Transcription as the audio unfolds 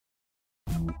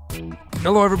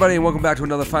Hello, everybody, and welcome back to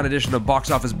another fine edition of Box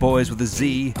Office Boys with a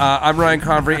Z. I'm Ryan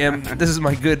Convery, and this is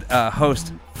my good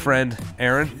host, friend,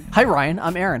 Aaron. Hi, Ryan.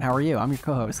 I'm Aaron. How are you? I'm your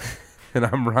co-host. And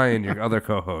I'm Ryan, your other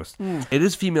co-host. It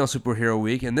is Female Superhero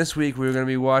Week, and this week we're going to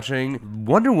be watching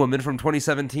Wonder Woman from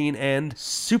 2017 and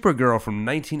Supergirl from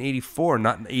 1984,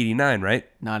 not 89, right?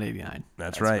 Not 89.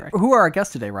 That's right. Correct. Who are our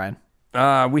guests today, Ryan?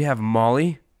 We have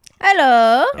Molly.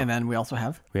 Hello. And then we also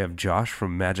have... We have Josh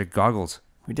from Magic Goggles.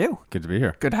 We do. Good to be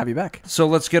here. Good to have you back. So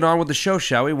let's get on with the show,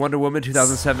 shall we? Wonder Woman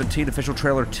 2017 official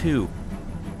trailer 2.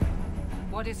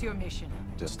 What is your mission?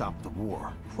 To stop the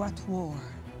war. What war?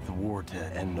 The war to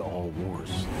end all wars.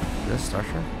 Is this Star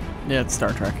Trek? Yeah, it's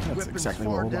Star Trek. That's exactly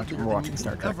what we're watching. We're watching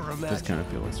Star Trek. This kind of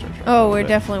feels like Star Trek. Oh, we're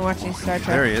definitely watching Star Trek.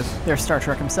 There he is. There's Star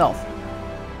Trek himself.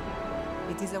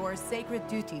 It is our sacred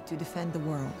duty to defend the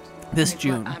world. This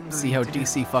June, see how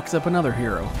DC fucks up another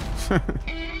hero.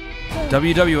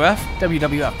 WWF?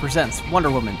 WWF presents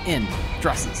Wonder Woman in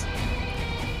dresses.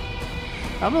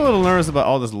 I'm a little nervous about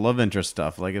all this love interest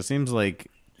stuff. Like, it seems like...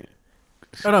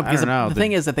 Oh no, I because don't know, the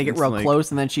thing is that they get it's real like-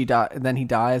 close, and then then he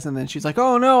dies, and then she's like,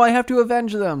 "Oh no, I have to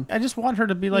avenge them." I just want her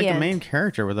to be like The a main end.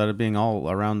 character without it being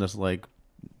all around this, like,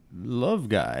 love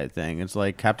guy thing. It's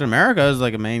like Captain America is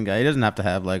like a main guy. He doesn't have to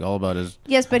have, like, all about his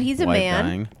Yes, but he's a wife man.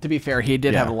 dying. To be fair, he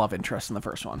did Yeah. have a love interest in the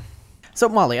first one. So,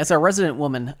 Molly, as our resident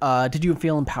woman, did you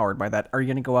feel empowered by that? Are you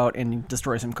going to go out and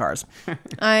destroy some cars?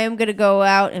 I am going to go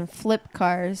out and flip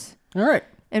cars All right.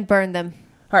 and burn them.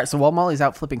 All right, so while Molly's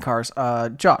out flipping cars,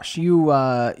 Josh, you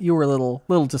were a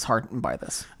little disheartened by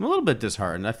this. I'm a little bit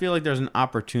disheartened. I feel like there's an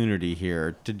opportunity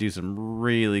here to do some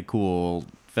really cool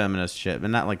feminist shit.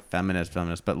 And not like feminist,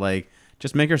 but like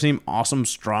just make her seem awesome,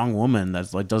 strong woman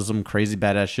that's like does some crazy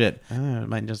badass shit. It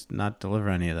might just not deliver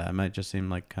any of that. It might just seem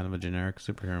like kind of a generic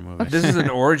superhero movie. This is an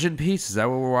origin piece? Is that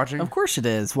what we're watching? Of course it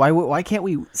is. Why can't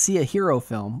we see a hero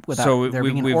film without there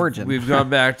being an origin? We've gone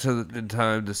back in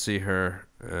time to see her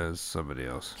as somebody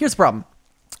else. Here's the problem.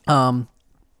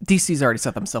 DC's already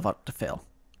set themselves up to fail.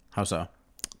 How so?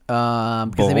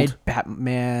 Because they Bold. made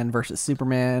Batman versus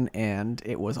Superman, and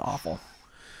it was awful.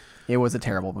 It was a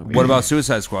terrible movie. What about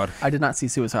Suicide Squad? I did not see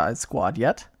Suicide Squad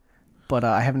yet, but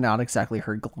I have not exactly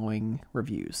heard glowing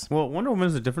reviews. Well, Wonder Woman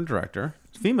is a different director.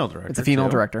 It's a female director. It's a female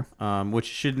too, director. which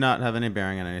should not have any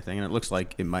bearing on anything, and it looks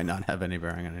like it might not have any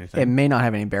bearing on anything. It may not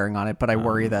have any bearing on it, but I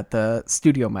worry that the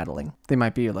studio meddling. They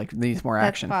might be like, it needs more That's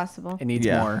action. possible. It needs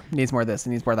Yeah. more. Needs more of this. It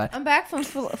needs more of that. I'm back from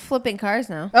flipping cars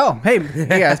now. Oh, hey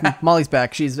guys, Molly's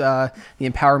back. She's the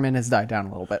empowerment has died down a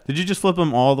little bit. Did you just flip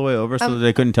them all the way over so that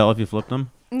they couldn't tell if you flipped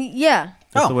them? Yeah.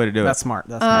 That's the way to do it. That's smart.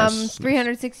 That's nice.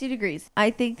 360 degrees.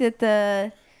 I think that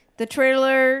the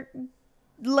trailer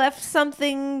left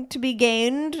something to be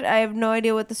gained. I have no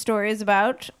idea what the story is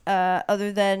about,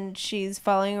 other than she's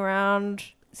following around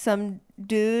some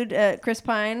dude, Chris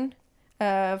Pine,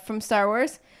 from Star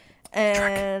Wars,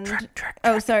 and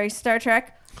Star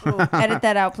Trek. Ooh, edit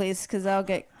that out, please, because I'll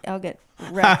get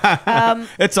wrecked.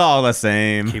 It's all the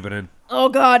same. Keep it in. Oh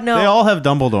God, no! They all have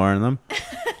Dumbledore in them.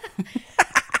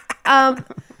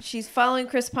 She's following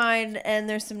Chris Pine, and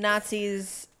there's some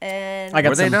Nazis, and I got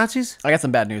Were they some- Nazis? I got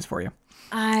some bad news for you.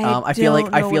 I feel like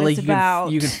don't know what it's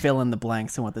about. you can fill in the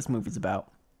blanks on what this movie's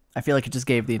about. I feel like it just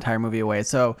gave the entire movie away.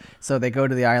 So they go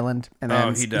to the island, and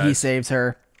then he he does. saves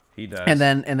her. He does. And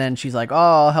then she's like, "Oh,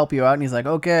 I'll help you out," and he's like,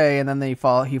 "Okay." And then he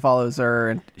follows her,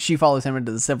 and she follows him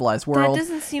into the civilized world. That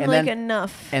doesn't seem And like then-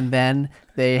 enough. And then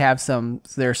they have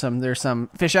there's some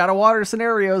fish out of water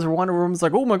scenarios where Wonder Woman's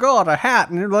like, "Oh my God, a hat,"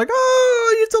 and they're like,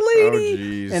 "Oh, it's a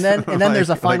lady." jeez. And then there's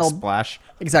a final splash.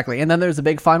 exactly, and then there's a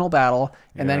big final battle,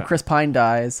 and then Yeah. Chris Pine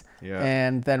dies, Yeah.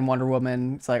 and then Wonder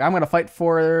Woman's like, "I'm gonna fight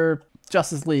for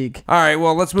Justice League." All right,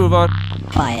 well, let's move on.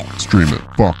 Stream it,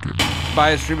 fuck it.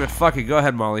 Buy it, stream it, fuck it. Go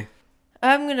ahead, Molly.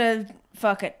 I'm gonna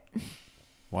fuck it.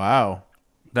 Wow.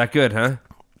 That good, huh?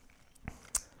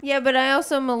 Yeah, but I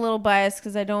also am a little biased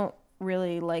because I don't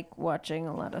really like watching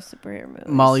a lot of superhero movies.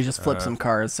 Molly just flipped some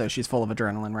cars, so she's full of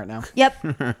adrenaline right now.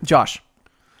 Yep. Josh,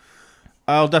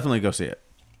 I'll definitely go see it.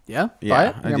 yeah, Yeah, buy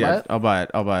it. You're gonna buy it?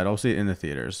 I'll buy it. I'll see it in the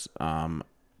theaters.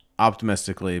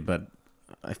 Optimistically, but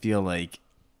I feel like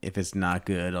if it's not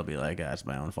good, I'll be like, it's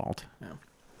my own fault.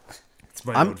 It's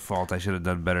my own fault. I should have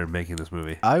done better making this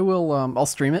movie. I will. I'll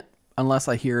stream it unless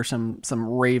I hear some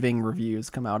raving reviews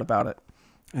come out about it,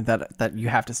 and that you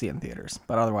have to see it in theaters.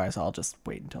 But otherwise, I'll just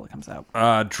wait until it comes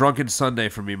out. Drunken Sunday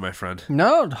for me, my friend.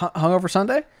 No, Hungover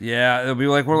Sunday. Yeah, it'll be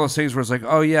like one of those things where it's like,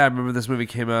 oh yeah, I remember this movie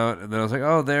came out, and then I was like,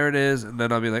 oh, there it is, and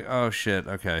then I'll be like, oh shit,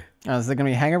 okay, Is it gonna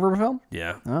be a hangover film?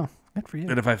 yeah. Oh, good for you.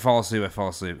 And if I fall asleep, I fall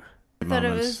asleep. I thought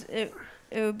it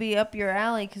would be up your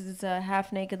alley because it's a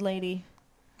half naked lady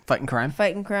Fighting crime.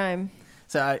 fighting crime.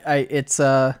 So it's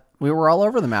we were all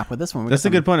over the map with this one. That's a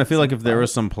good point. I feel like if there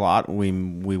was some plot, we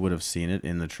would have seen it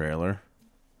in the trailer.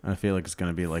 I feel like it's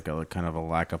going to be like a kind of a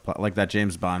lack of plot, like that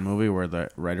James Bond movie where the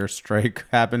writer's strike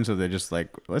happened. So they just like,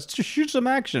 let's just shoot some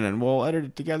action and we'll edit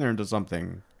it together into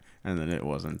something, and then it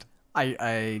wasn't.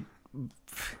 I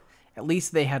at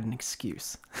least they had an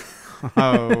excuse.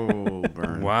 Oh,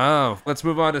 burn! Wow. Let's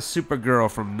move on to Supergirl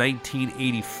from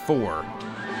 1984.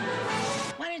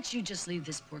 Why don't you just leave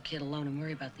this poor kid alone and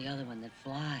worry about the other one that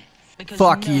flies? Because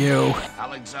Fuck you.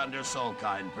 Alexander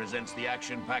Solkine presents the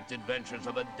action-packed adventures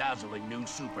of a dazzling new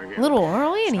superhero. A little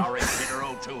early, and Starring Peter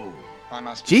O'Toole.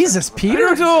 Jesus, Peter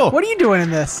O'Toole. What are you doing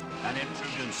in this? And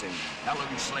introducing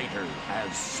Helen Slater as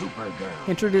Supergirl.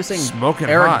 Introducing Smoking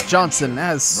Eric hot. Johnson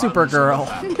as Supergirl.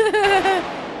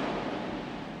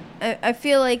 I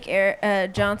feel like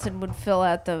Johnson would fill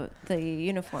out the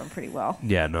uniform pretty well.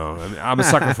 Yeah, no. I mean, I'm a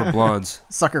sucker for blondes.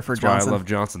 Sucker for That's why Johnson. I love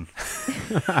Johnson.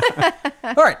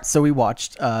 All right, so we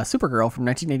watched Supergirl from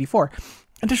 1984.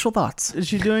 Initial thoughts. Is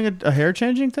she doing a hair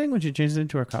changing thing when she changes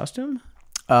into her costume?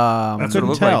 That's I what it couldn't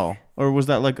looked tell. like. Or was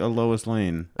that like a Lois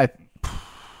Lane? I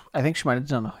think she might have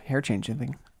done a hair changing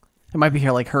thing. It might be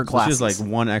here like her glasses. She's like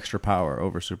one extra power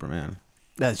over Superman.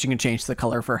 That she can change the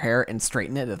color of her hair and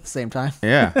straighten it at the same time.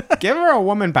 Yeah. Give her a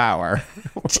woman power.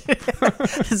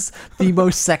 It's the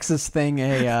most sexist thing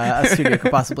a studio could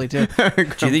possibly do.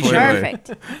 Do you think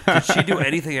Perfect. did she do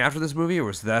anything after this movie, or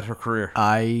was that her career?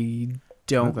 I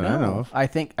don't Not that I know know. of.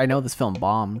 I know this film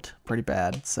bombed pretty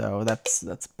bad, so that's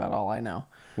about all I know.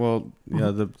 Well,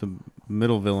 yeah, the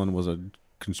middle villain was a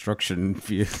construction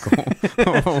vehicle.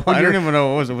 I don't even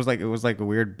know what it was. It was like a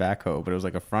weird backhoe, but it was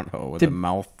like a front hoe with a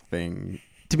mouth thing.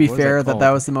 To be What was fair, that that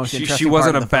was the most She interesting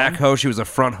wasn't part a of the film. backhoe. She was a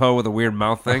front hoe with a weird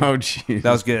mouth thing. Oh, jeez.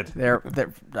 That was good. There,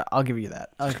 I'll give you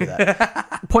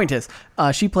that. Point is,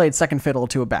 she played second fiddle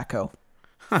to a backhoe.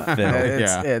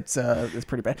 Yeah. It's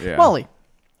pretty bad. Yeah. Molly,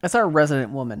 as our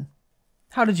resident woman,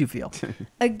 how did you feel?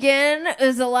 Again, it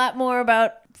was a lot more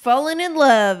about falling in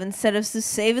love instead of just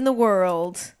saving the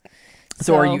world.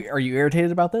 So are you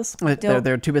irritated about this? Don't-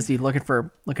 They're too busy looking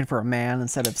for a man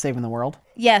instead of saving the world.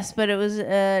 Yes, but it was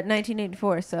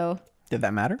 1984, so Did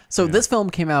that matter? So this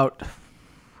film came out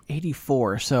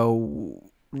 84. So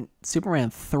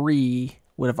Superman 3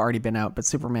 would have already been out, but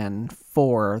Superman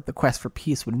 4, The Quest for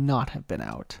Peace, would not have been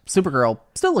out. Supergirl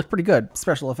still looked pretty good,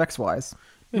 special effects wise.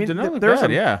 It did not look there were bad,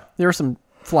 some, yeah. There were some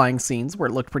flying scenes where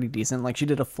it looked pretty decent. Like she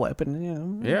did a flip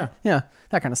and Yeah.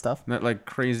 that kind of stuff. That like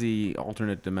crazy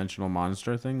alternate dimensional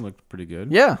monster thing looked pretty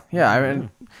good. Yeah.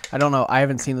 I don't know. I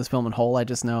haven't seen this film in whole. I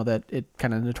just know that it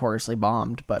kind of notoriously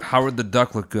bombed. But Howard the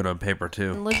Duck looked good on paper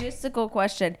too. logistical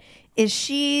question. Is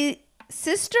she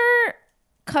sister,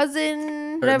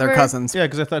 cousin, they're whatever? cousins. Yeah,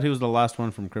 because I thought he was the last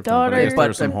one from Krypton, Daughter. but I guess But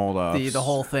there's some holdups. the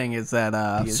whole thing is that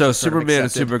he's So just sort of Superman and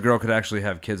accepted. Supergirl could actually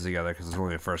have kids together because it's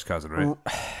only a first cousin, right?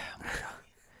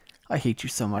 I hate you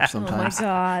so much Oh my sometimes.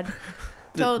 god.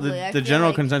 Totally. I The feel general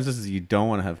like- consensus is you don't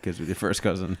want to have kids with your first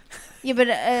cousin. Yeah,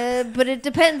 but it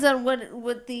depends on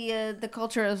what the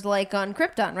culture is like on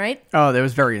Krypton, right? Oh, that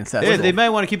was very Yeah, incestual. they might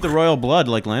want to keep the royal blood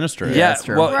like Lannister. Yeah, that's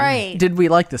true. well, Right. Did we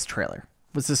like this trailer?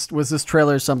 Was this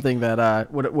trailer something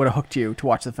that would have hooked you to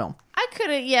watch the film? I could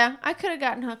have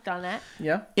gotten hooked on that.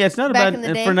 Yeah. Yeah, it's not a Back bad in the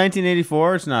for day.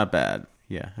 1984. It's not bad.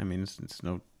 Yeah, I mean it's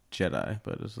no Jedi,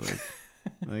 but it's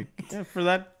like yeah, for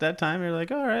that time you're like,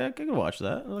 all right, I can watch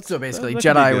that. So basically, that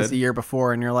could be Jedi was good. the year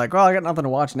before, and you're like, well, I got nothing to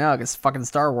watch now because fucking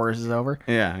Star Wars is over.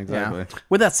 Yeah, exactly. Yeah.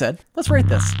 With that said, let's rate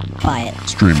this. Buy it.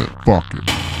 Stream it. Fuck it.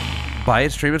 Buy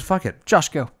it, stream it, fuck it. Josh,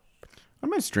 go. I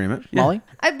might stream it. Molly?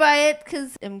 I buy it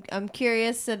because I'm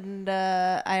curious, and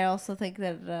I also think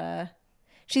that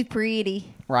she's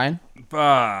pretty. Ryan?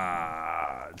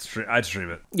 I'd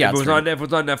stream it. Yeah, if it I'd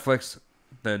was on Netflix,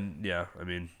 then yeah. I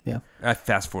mean, Yeah. I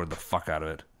fast forward the fuck out of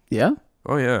it. Yeah?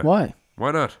 Oh yeah. Why?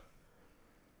 Why not?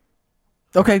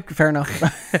 Okay, fair enough.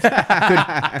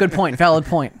 Good point. Valid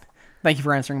point. Thank you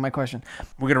for answering my question.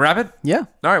 We're gonna wrap it. Yeah.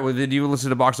 All right. Well, then you listen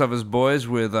to Box Office Boys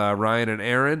with Ryan and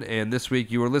Aaron, and this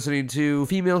week you were listening to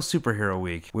Female Superhero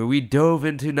Week, where we dove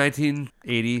into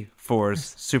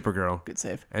 1984's Supergirl Good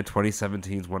save. and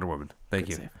 2017's Wonder Woman. Thank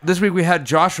you. save. This week we had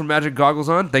Josh from Magic Goggles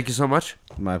on. Thank you so much.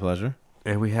 My pleasure.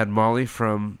 And we had Molly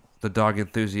from The Dog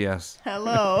Enthusiast.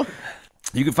 Hello.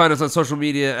 You can find us on social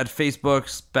media at Facebook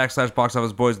 / Box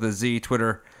Office Boys with a Z,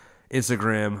 Twitter,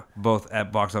 Instagram, both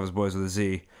at Box Office Boys with a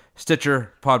Z,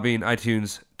 Stitcher, Podbean,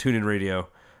 iTunes, TuneIn Radio,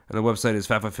 and the website is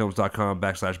fatfilms.com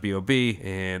 / BOB.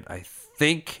 And I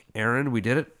think, Aaron, we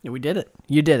did it. Yeah, we did it.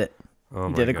 You did it. Oh You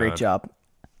my did a great God. job.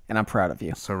 And I'm proud of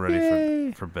you. So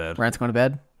ready for bed. Ryan's going to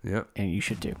bed. Yep. And you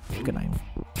should too. Good night.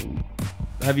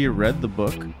 Have you read the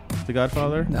book, The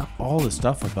Godfather? No. All the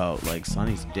stuff about like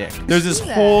Sonny's dick. There's this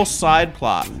whole side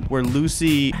plot where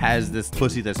Lucy has this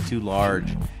pussy that's too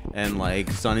large, and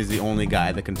like Sonny's the only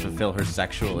guy that can fulfill her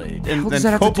sexually. And does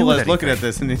then that have to do with Coppola's looking anything? at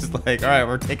this and he's like, "All right,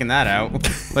 we're taking that out."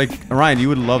 Like Ryan, you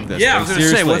would love this. Yeah, I Like, was gonna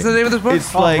say, what's the name of this book?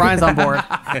 It's Oh, like Ryan's on board.